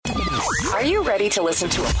Are you ready to listen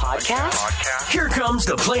to a podcast? Here comes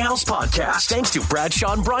the Playhouse Podcast, thanks to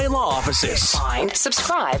Bradshaw and Bryan Law Offices. Find,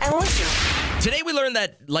 subscribe, and listen. Today we learned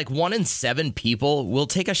that like 1 in 7 people will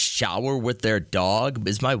take a shower with their dog.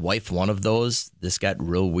 Is my wife one of those? This got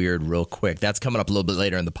real weird real quick. That's coming up a little bit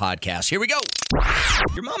later in the podcast. Here we go.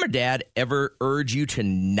 Your mom or dad ever urge you to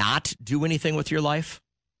not do anything with your life?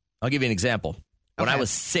 I'll give you an example. When I was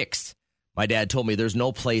 6, my dad told me there's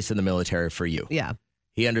no place in the military for you. Yeah.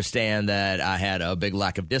 He understand that I had a big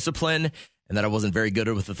lack of discipline and that I wasn't very good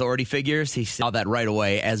with authority figures. He saw that right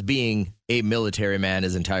away as being a military man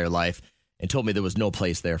his entire life and told me there was no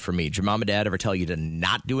place there for me. Did your mom and dad ever tell you to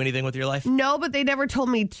not do anything with your life? No, but they never told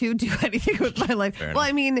me to do anything with my life. Fair Well, enough.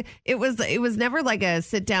 I mean, it was never like a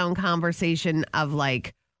sit down conversation of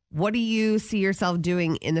like, what do you see yourself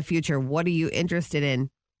doing in the future? What are you interested in?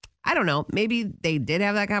 I don't know. Maybe they did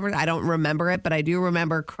have that conversation. I don't remember it, but I do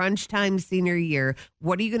remember crunch time senior year.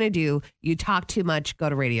 What are you going to do? You talk too much, go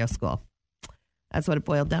to radio school. That's what it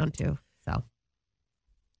boiled down to. So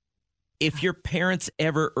If your parents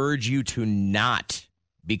ever urge you to not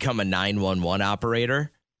become a 911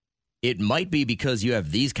 operator, it might be because you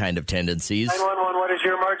have these kind of tendencies. 911, what is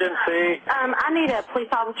your emergency? I need a police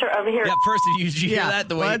officer over here. Yeah, first, did you hear that?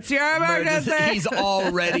 The way What's your emergency? He's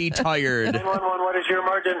already tired. 911, what is your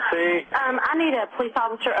emergency? I need a police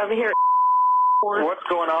officer over here. What's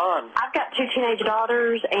going on? I've got 2 teenage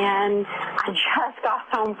daughters, and I just got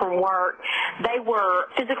home from work. They were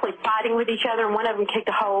physically fighting with each other, and one of them kicked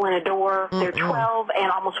a hole in a door. They're 12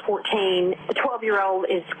 and almost 14. The 12-year-old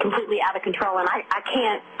is completely out of control, and I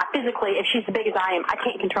can't, physically, if she's as big as I am, I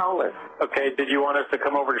can't control her. Okay, did you want us to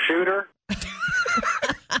come over to shoot her?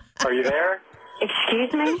 Are you there?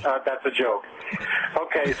 Excuse me? That's a joke.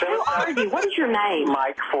 Okay, so... Who are you? What is your name?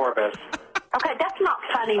 Mike Forbes. Okay, that's not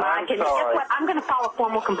funny, Mike. And guess sorry. what? I'm going to file a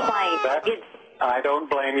formal complaint. I don't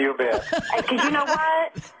blame you a bit. Because you know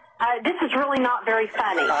what? This is really not very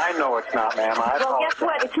funny. I know it's not, ma'am. Well, guess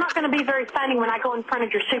what? It's not going to be very funny when I go in front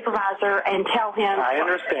of your supervisor and tell him. I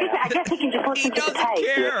understand. I guess he can just listen to the tape.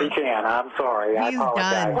 Yes, he can. I'm sorry. I He's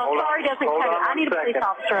apologize. done. Well, sorry doesn't cut it. I need a police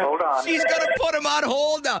officer. Hold on. She's going to put him on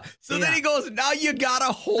hold now. So then he goes, now you got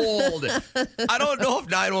to hold. I don't know if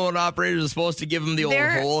 911 operators are supposed to give him the old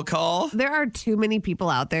hold call. There are too many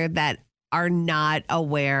people out there that are not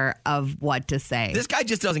aware of what to say. This guy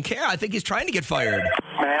just doesn't care. I think he's trying to get fired.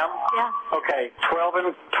 Ma'am? Yeah. Okay, 12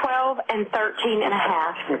 and 13 and a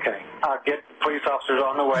half. Okay. I'll get police officers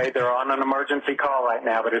on the way. They're on an emergency call right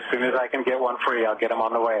now, but as soon as I can get one free, I'll get them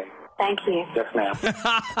on the way. Thank you. Yes, ma'am.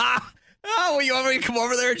 Oh, well, you want me to come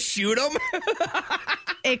over there and shoot him?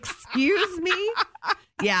 Excuse me?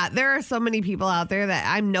 Yeah, there are so many people out there that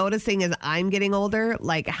I'm noticing as I'm getting older,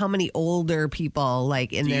 like how many older people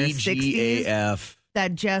like in their 60s DGAF.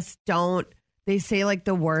 that just don't, they say like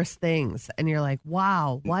the worst things. And you're like,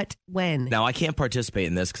 wow, what, when? Now, I can't participate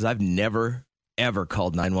in this because I've never, ever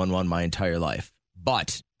called 911 my entire life.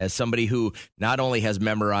 But as somebody who not only has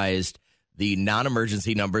memorized the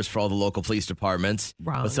non-emergency numbers for all the local police departments,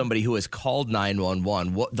 Wrong. but somebody who has called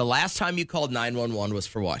 911, the last time you called 911 was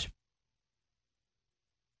for what?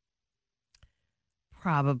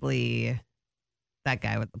 Probably that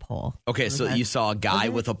guy with the pole. Okay, so you saw a guy Okay.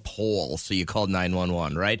 with a pole, so you called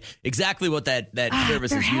 911, right? Exactly what that service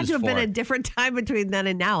There is had used to have for. been a different time between then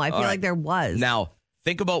and now. I feel All right. like there was. Now,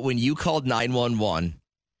 think about when you called 911.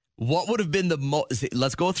 What would have been the most?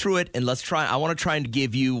 Let's go through it and let's try. I want to try and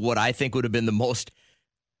give you what I think would have been the most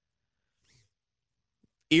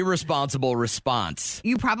irresponsible response.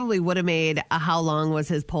 You probably would have made a how long was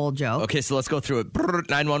his pole joke. Okay, so let's go through it.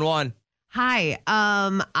 911. Hi,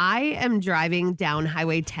 I am driving down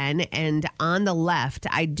Highway 10, and on the left,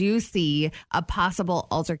 I do see a possible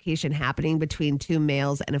altercation happening between 2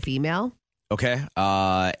 males and a female. Okay,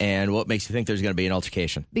 and what makes you think there's going to be an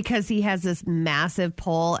altercation? Because he has this massive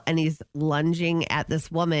pole and he's lunging at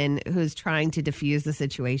this woman who's trying to defuse the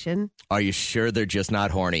situation. Are you sure they're just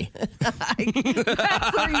not horny?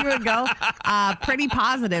 That's where you would go. Pretty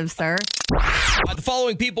positive, sir. The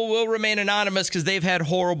following people will remain anonymous because they've had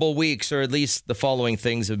horrible weeks, or at least the following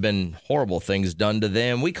things have been horrible things done to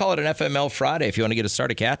them. We call it an FML Friday if you want to get us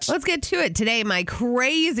started, Cats. Let's get to it. Today, my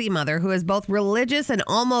crazy mother, who is both religious and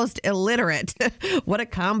almost illiterate, what a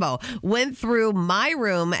combo, went through my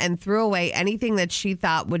room and threw away anything that she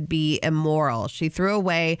thought would be immoral. She threw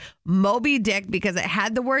away Moby Dick because it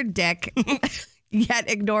had the word dick, yet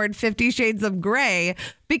ignored 50 Shades of Grey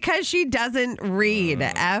because she doesn't read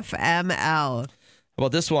FML. How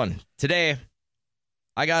about this one? Today,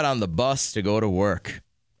 I got on the bus to go to work.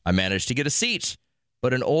 I managed to get a seat,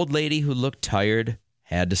 but an old lady who looked tired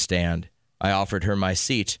had to stand. I offered her my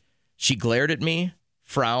seat. She glared at me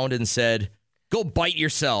frowned and said, "Go bite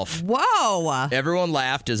yourself." Whoa. Everyone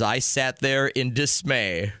laughed as I sat there in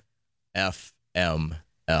dismay. FML.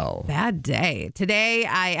 Bad day. Today,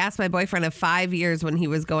 I asked my boyfriend of 5 years when he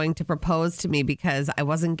was going to propose to me because I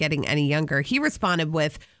wasn't getting any younger. He responded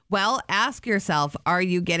with, "Well, ask yourself, are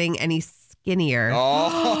you getting any skinnier?"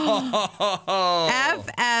 Oh.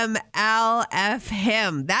 FMLF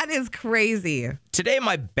him. That is crazy. Today,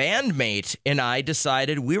 my bandmate and I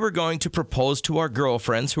decided we were going to propose to our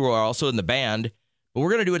girlfriends who are also in the band, but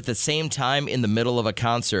we're going to do it at the same time in the middle of a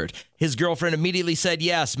concert. His girlfriend immediately said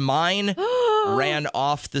yes. Mine ran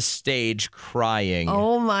off the stage crying.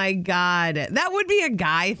 Oh my God. That would be a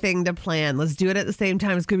guy thing to plan. Let's do it at the same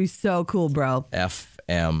time. It's going to be so cool, bro.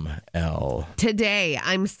 FML. Today,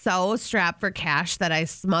 I'm so strapped for cash that I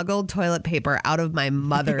smuggled toilet paper out of my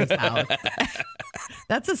mother's house.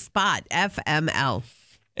 That's a spot. FML.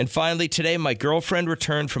 And finally, today, my girlfriend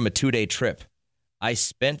returned from a 2-day trip. I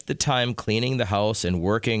spent the time cleaning the house and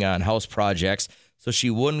working on house projects so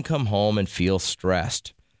she wouldn't come home and feel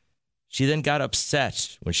stressed. She then got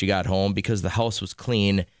upset when she got home because the house was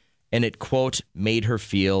clean and it, quote, made her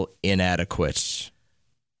feel inadequate.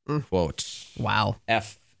 Quote. Wow.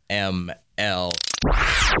 FML.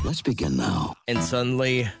 Let's begin now. And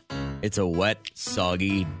suddenly, it's a wet,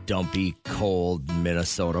 soggy, dumpy, cold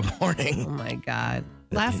Minnesota morning. Oh my God.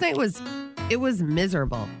 Last night was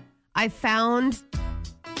miserable. I found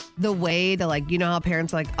the way to, like, you know how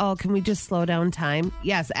parents are like, oh, can we just slow down time?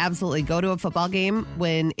 Yes, absolutely. Go to a football game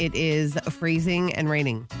when it is freezing and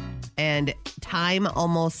raining and time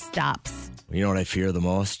almost stops. You know what I fear the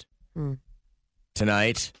most?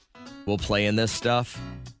 Tonight, we'll play in this stuff.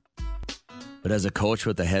 But as a coach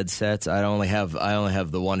with the headsets, I only have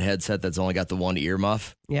the one headset that's only got the one ear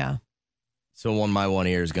muff. Yeah. So my one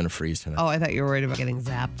ear is going to freeze tonight. Oh, I thought you were worried about getting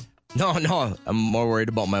zapped. No, I'm more worried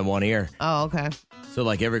about my one ear. Oh, okay. So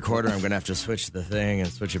like every quarter, I'm going to have to switch the thing and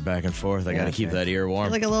switch it back and forth. I got to keep that ear warm.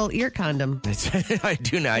 Like a little ear condom. I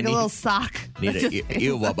do now. Like a little sock. Need a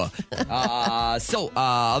ewwww. So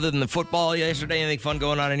other than the football yesterday, anything fun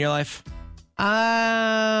going on in your life? If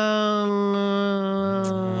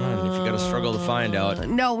you got to struggle to find out.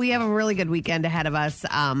 No, we have a really good weekend ahead of us.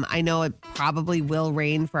 I know it probably will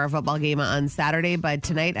rain for our football game on Saturday, but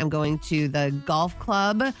tonight I'm going to the golf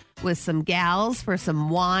club with some gals for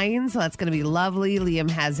some wine. So that's going to be lovely. Liam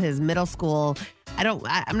has his middle school.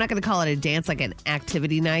 I'm not going to call it a dance, like an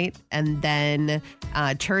activity night. And then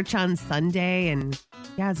church on Sunday. And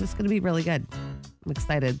yeah, it's just going to be really good. I'm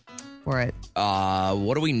excited for it.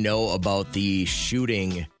 What do we know about the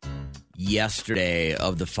shooting yesterday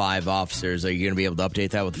of the 5 officers? Are you going to be able to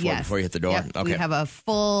update that with the floor before you hit the door? Yep. Okay. We have a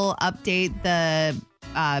full update. The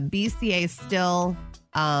BCA is still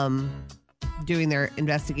doing their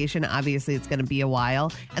investigation. Obviously, it's going to be a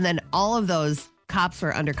while. And then all of those cops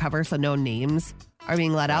are undercover, so no names are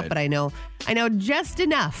being let out. But I know just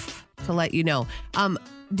enough to let you know.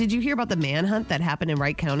 Did you hear about the manhunt that happened in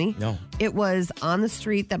Wright County? No. It was on the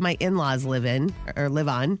street that my in-laws live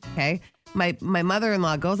on. Okay. My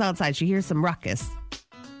mother-in-law goes outside. She hears some ruckus.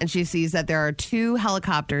 And she sees that there are 2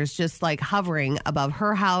 helicopters just like hovering above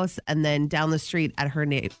her house and then down the street at her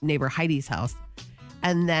neighbor Heidi's house.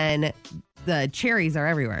 And then the cherries are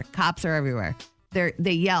everywhere. Cops are everywhere.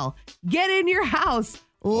 They yell, "Get in your house.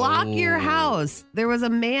 Lock your house." There was a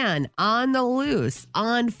man on the loose,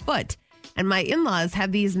 on foot. And my in-laws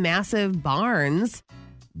have these massive barns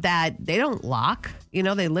that they don't lock. You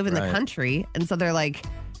know, they live in the country. And so they're like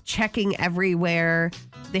checking everywhere.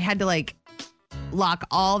 They had to like lock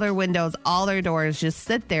all their windows, all their doors, just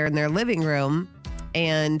sit there in their living room.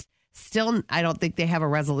 And still, I don't think they have a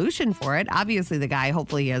resolution for it. Obviously, the guy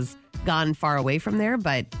hopefully has gone far away from there.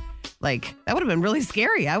 But like, that would have been really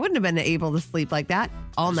scary. I wouldn't have been able to sleep like that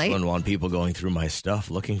all night. I wouldn't want people going through my stuff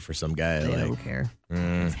looking for some guy. They don't care.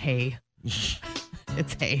 It's hay.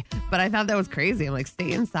 It's hay. But I thought that was crazy. I'm like,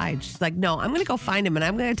 stay inside. She's like, no, I'm going to go find him and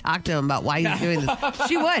I'm going to talk to him about why he's doing this.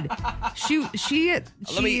 She would.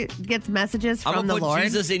 She gets messages from the Lord. I'm going to put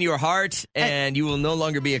Jesus in your heart and you will no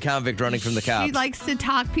longer be a convict running from the cops. She likes to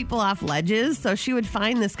talk people off ledges. So she would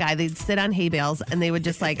find this guy. They'd sit on hay bales and they would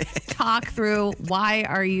just like talk through, why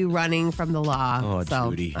are you running from the law? Oh,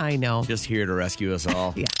 so, Judy. I know. Just here to rescue us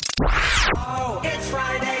all. Yeah. Oh, it's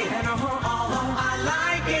Friday and I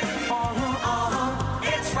like it.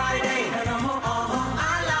 It's Friday and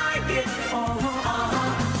I like it.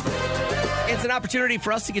 It's an an opportunity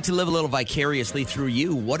for us to get to live a little vicariously through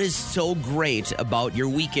you. What is so great about your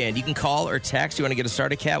weekend? You can call or text. You want to get us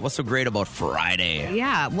started, Kat? What's so great about Friday?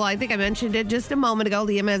 Yeah, well, I think I mentioned it just a moment ago.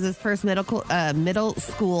 Liam has his first middle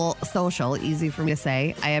school social. Easy for me to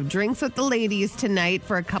say. I have drinks with the ladies tonight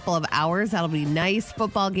for a couple of hours. That'll be nice.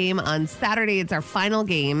 Football game on Saturday. It's our final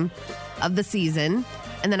game of the season.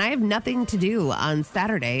 And then I have nothing to do on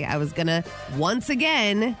Saturday. I was going to once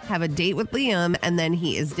again have a date with Liam, and then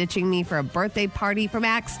he is ditching me for a birthday party from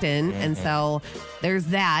Axton. And so there's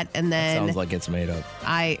that. And then Sounds like it's made up.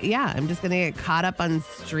 I'm just going to get caught up on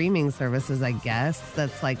streaming services, I guess.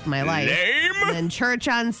 That's like my life. Lame. And then church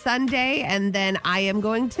on Sunday, and then I am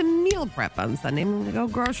going to meal prep on Sunday. I'm going to go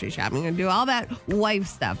grocery shopping. I'm going to do all that wife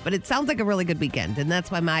stuff. But it sounds like a really good weekend, and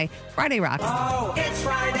that's why my Friday rocks. Oh, it's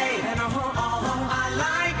Friday, and I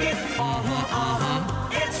like it.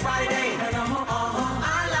 It's Friday, and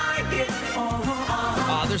I like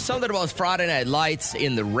it. There's something about Friday Night Lights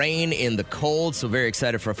in the rain, in the cold, so very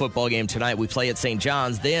excited for a football game tonight. We play at St.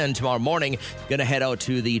 John's. Then tomorrow morning, going to head out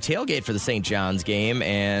to the tailgate for the St. John's game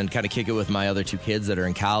and kind of kick it with my other two kids that are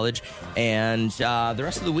in college. And the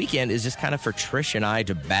rest of the weekend is just kind of for Trish and I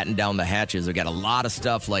to batten down the hatches. We've got a lot of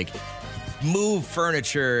stuff like move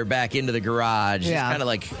furniture back into the garage. Yeah. Just kind of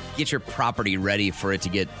like get your property ready for it to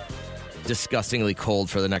get disgustingly cold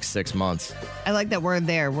for the next 6 months. I like that we're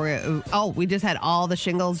there. We just had all the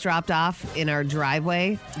shingles dropped off in our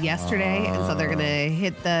driveway yesterday, and so they're going to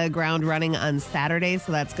hit the ground running on Saturday.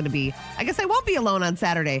 So that's going to be, I guess I won't be alone on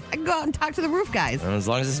Saturday. I can go out and talk to the roof guys. As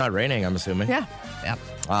long as it's not raining, I'm assuming. Yeah.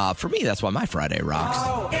 For me, that's why my Friday rocks.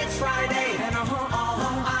 Oh, it's Friday, and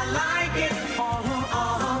I like it.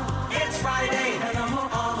 It's Friday, and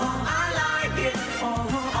I like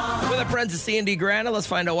it. With our friends at C&D Grana, let's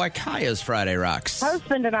find out why Kaya's Friday rocks.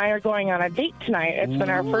 Husband and I are going on a date tonight. It's been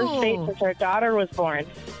our first date since our daughter was born.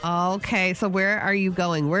 Okay, so where are you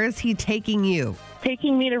going? Where is he taking you?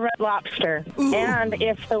 Taking me to Red Lobster. Ooh. And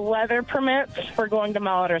if the weather permits, we're going to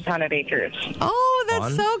Molitor's Haunted Acres. Oh,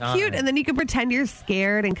 that's Fun so time. cute. And then you can pretend you're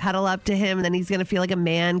scared and cuddle up to him, and then he's going to feel like a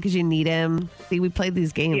man because you need him. See, we played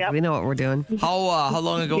these games. Yep. We know what we're doing. How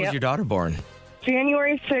long ago was Yep. your daughter born?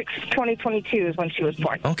 January 6th, 2022 is when she was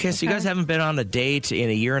born. Okay, so you guys haven't been on a date in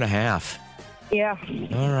a year and a half. Yeah.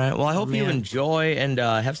 All right. Well, I hope you man. enjoy and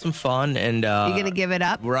have some fun. And You going to give it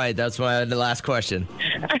up? Right. That's the last question.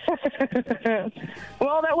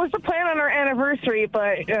 Well, that was the plan on our anniversary,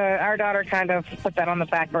 but our daughter kind of put that on the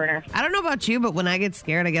back burner. I don't know about you, but when I get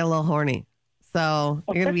scared, I get a little horny. So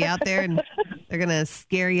you're going to be out there, and they're going to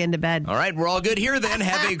scare you into bed. All right. We're all good here then.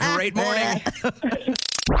 Have a great morning.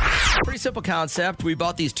 Pretty simple concept. We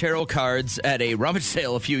bought these tarot cards at a rummage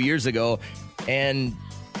sale a few years ago, and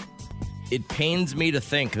it pains me to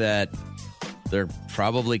think that they're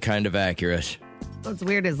probably kind of accurate. What's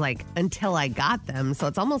weird is like until I got them, so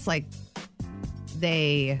it's almost like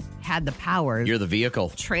they had the powers, You're the vehicle.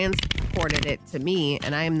 transported it to me,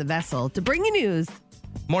 and I am the vessel to bring you news.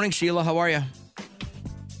 Morning, Sheila. How are you?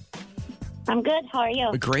 I'm good. How are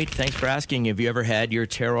you? Great. Thanks for asking. Have you ever had your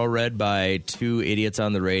tarot read by two idiots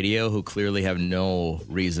on the radio who clearly have no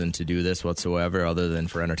reason to do this whatsoever other than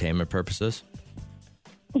for entertainment purposes?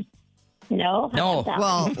 No. No.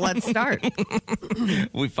 Well, let's start.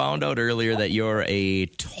 We found out earlier that you're a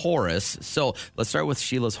Taurus. So let's start with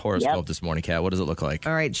Sheila's horoscope this morning, Kat. What does it look like?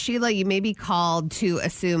 All right, Sheila, you may be called to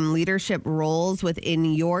assume leadership roles within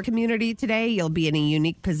your community today. You'll be in a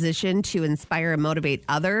unique position to inspire and motivate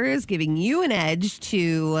others, giving you an edge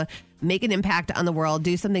to make an impact on the world.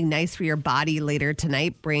 Do something nice for your body later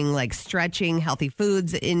tonight. Bring like stretching, healthy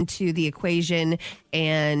foods into the equation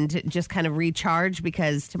and just kind of recharge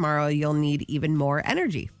because tomorrow you'll need even more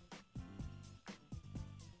energy.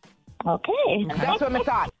 Okay. That's what I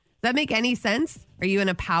thought. Does that make any sense? Are you in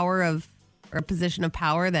a a position of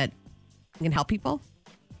power that can help people?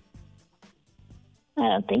 I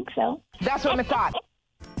don't think so. That's what I thought.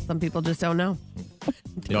 Some people just don't know. You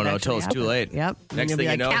don't know until it's too late. Yep. Next You'll thing be you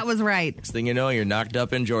like, know, Kat was right. next thing you know, you're knocked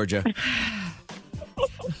up in Georgia.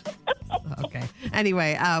 Okay.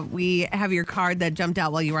 Anyway, we have your card that jumped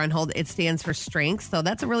out while you were on hold. It stands for strength. So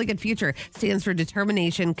that's a really good future. Stands for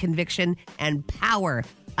determination, conviction, and power.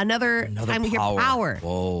 Another time we hear power.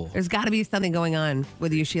 Whoa. There's got to be something going on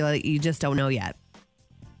with you, Sheila, that you just don't know yet.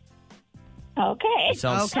 Okay. It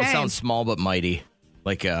sounds small but mighty.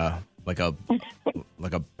 Like a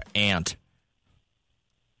ant.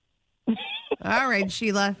 All right,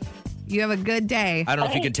 Sheila. You have a good day. I don't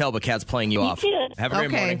know if you can tell, but Kat's playing you off. too. Have a great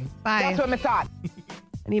Okay. morning. Bye. That's what I thought.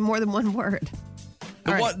 I need more than one word.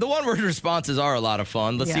 All right. The one-word responses are a lot of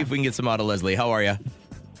fun. Let's see Yeah. if we can get some out of Leslie. How are you?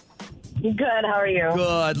 Good. How are you?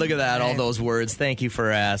 Good. Look at that. All those words. Thank you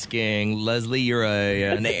for asking. Leslie, you're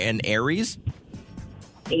an Aries?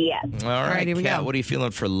 Yes. All right, here we Kat, go. what are you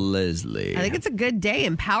feeling for Leslie? I think it's a good day,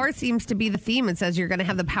 and power seems to be the theme. It says you're going to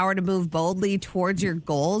have the power to move boldly towards your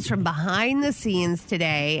goals from behind the scenes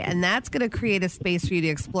today, and that's going to create a space for you to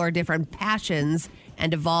explore different passions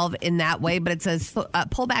and evolve in that way. But it says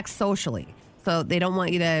pull back socially. So they don't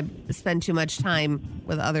want you to spend too much time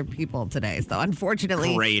with other people today. So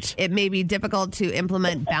unfortunately, Great. It may be difficult to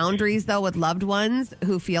implement boundaries, though, with loved ones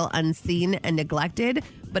who feel unseen and neglected.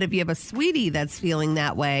 But if you have a sweetie that's feeling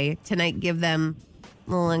that way, tonight give them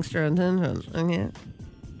a little extra attention. Okay.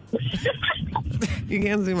 You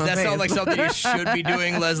can't see my Does that face. sound like something you should be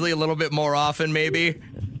doing, Leslie, a little bit more often, maybe?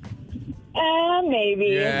 Maybe.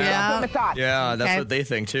 Yeah. Yeah, that's Okay. what they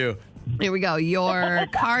think, too. Here we go. Your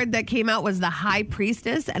card that came out was the High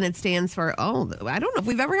Priestess, and it stands for, I don't know if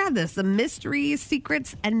we've ever had this, the mystery,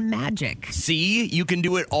 secrets, and magic. See? You can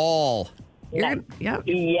do it all. Yeah. Yes.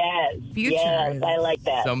 Future. Yes, I like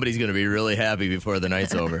that. Somebody's going to be really happy before the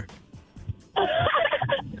night's over.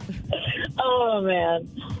 Oh, man.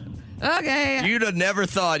 Okay. You'd have never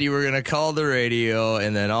thought you were going to call the radio,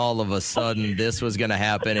 and then all of a sudden this was going to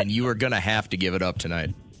happen, and you were going to have to give it up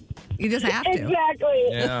tonight. You just have to. Exactly.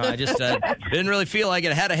 Yeah, I just didn't really feel like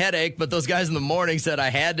it. Had a headache, but those guys in the morning said I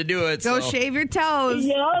had to do it. Go so. shave your toes.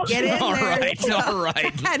 Yup. Get in All there. right.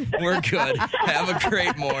 We're good. Have a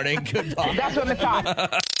great morning. Goodbye. That's what I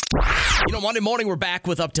thought. You know, Monday morning, we're back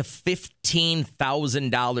with up to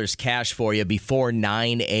 $15,000 cash for you before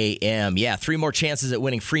 9 a.m. Yeah, 3 more chances at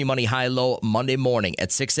winning free money high-low Monday morning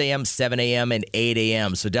at 6 a.m., 7 a.m., and 8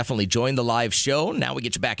 a.m. So definitely join the live show. Now we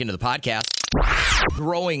get you back into the podcast.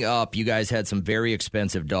 Growing up, you guys had some very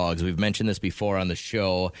expensive dogs. We've mentioned this before on the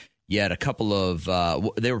show. You had a couple of,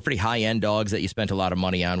 they were pretty high-end dogs that you spent a lot of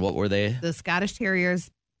money on. What were they? The Scottish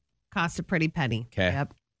Terriers cost a pretty penny. Okay.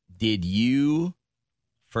 Yep. Did you,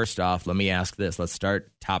 first off, let me ask this. Let's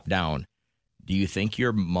start top down. Do you think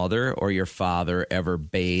your mother or your father ever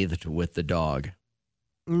bathed with the dog?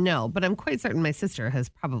 No, but I'm quite certain my sister has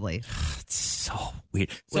probably. It's so weird.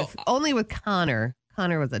 So Only with Connor.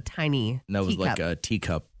 Connor was a tiny that was teacup. like a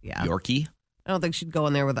teacup Yeah. Yorkie. I don't think she'd go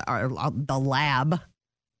in there with the lab.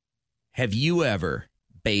 Have you ever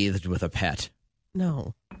bathed with a pet?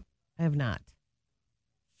 No, I have not.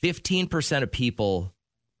 15% of people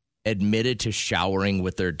admitted to showering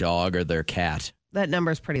with their dog or their cat. That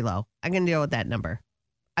number's pretty low. I can deal with that number.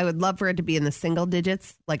 I would love for it to be in the single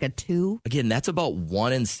digits, like a 2. Again, that's about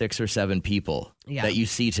 1 in 6 or 7 people that you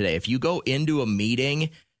see today. If you go into a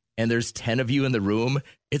meeting and there's 10 of you in the room,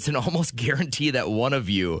 it's an almost guarantee that one of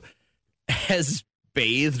you has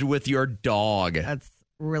bathed with your dog. That's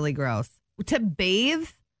really gross. To bathe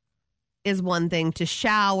is one thing. To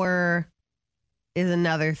shower is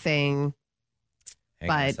another thing. Hang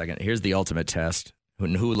on a second. Here's the ultimate test.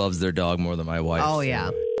 Who loves their dog more than my wife? Oh, yeah.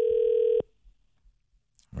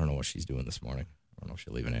 I don't know what she's doing this morning. I don't know if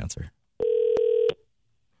she'll even answer.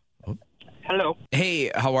 Oh. Hello.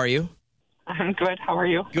 Hey, how are you? I'm good. How are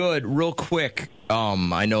you? Good. Real quick,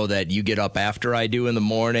 I know that you get up after I do in the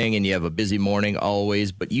morning and you have a busy morning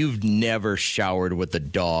always, but you've never showered with the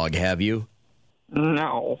dog, have you?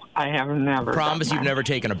 No, I have never. Promise you've never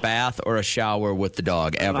taken a bath or a shower with the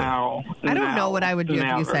dog, ever? No. I don't know what I would do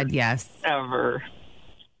if you said yes. Ever.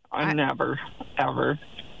 Never. Ever.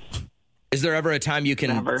 Is there ever a time you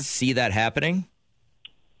can see that happening?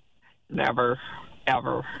 Never.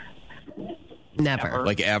 Ever. Never.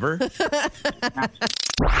 Like ever?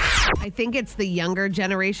 I think it's the younger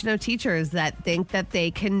generation of teachers that think that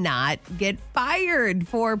they cannot get fired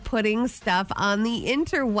for putting stuff on the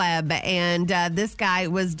interweb. And this guy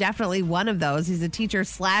was definitely one of those. He's a teacher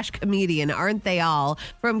 / comedian, aren't they all,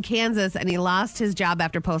 from Kansas. And he lost his job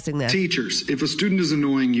after posting this. Teachers, if a student is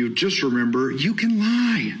annoying you, just remember you can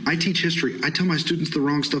lie. I teach history. I tell my students the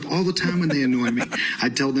wrong stuff all the time when they annoy me. I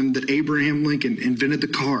tell them that Abraham Lincoln invented the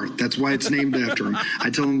car. That's why it's named after him. I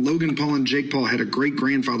tell them Logan Paul and Jake Paul had a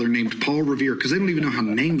great-grandfather named Paul Revere because they don't even know how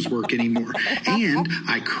names work anymore. And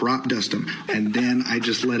I crop dust them. And then I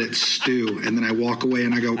just let it stew. And then I walk away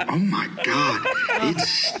and I go, oh my God, it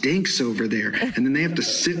stinks over there. And then they have to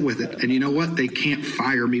sit with it. And you know what? They can't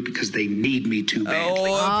fire me because they need me too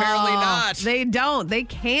badly. Oh, apparently not. They don't. They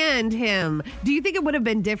canned him. Do you think it would have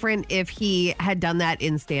been different if he had done that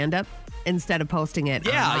in stand-up instead of posting it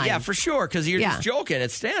online? Yeah, for sure, because you're just joking.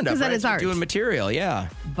 It's stand-up, 'Cause that right? is It's art. doing material, yeah.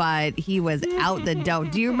 But he was out the door.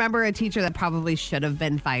 Do you remember a teacher that probably should have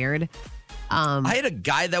been fired? I had a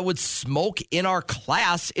guy that would smoke in our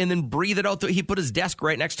class and then breathe it out. He put his desk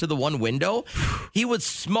right next to the one window. He would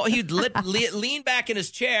smoke. He'd lean back in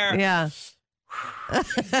his chair. Yeah.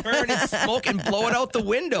 burn and smoke and blow it out the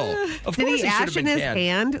window. Of Did course he should have ash been in his canned.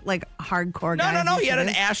 hand like hardcore guys? No. He had an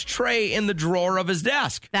should? ashtray in the drawer of his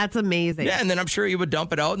desk. That's amazing. Yeah, and then I'm sure he would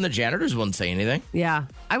dump it out, and the janitors wouldn't say anything. Yeah.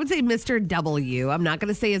 I would say Mr. W. I'm not going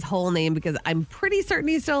to say his whole name because I'm pretty certain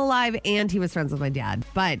he's still alive and he was friends with my dad.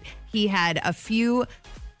 But he had a few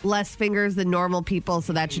less fingers than normal people,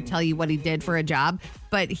 so that should tell you what he did for a job.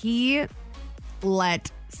 But he let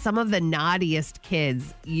some of the naughtiest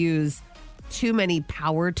kids use too many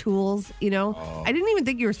power tools, you know? I didn't even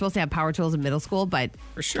think you were supposed to have power tools in middle school, but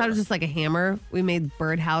For sure. I thought it was just like a hammer. We made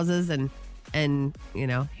bird houses and you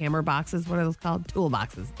know, hammer boxes. What are those called? Tool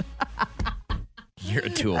boxes. You're a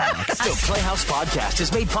toolbox. The Playhouse Podcast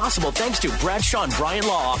is made possible thanks to Bradshaw and Bryan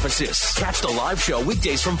Law Offices. Catch the live show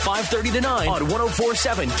weekdays from 5:30 to 9 on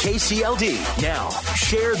 104.7 KCLD. Now,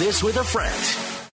 share this with a friend.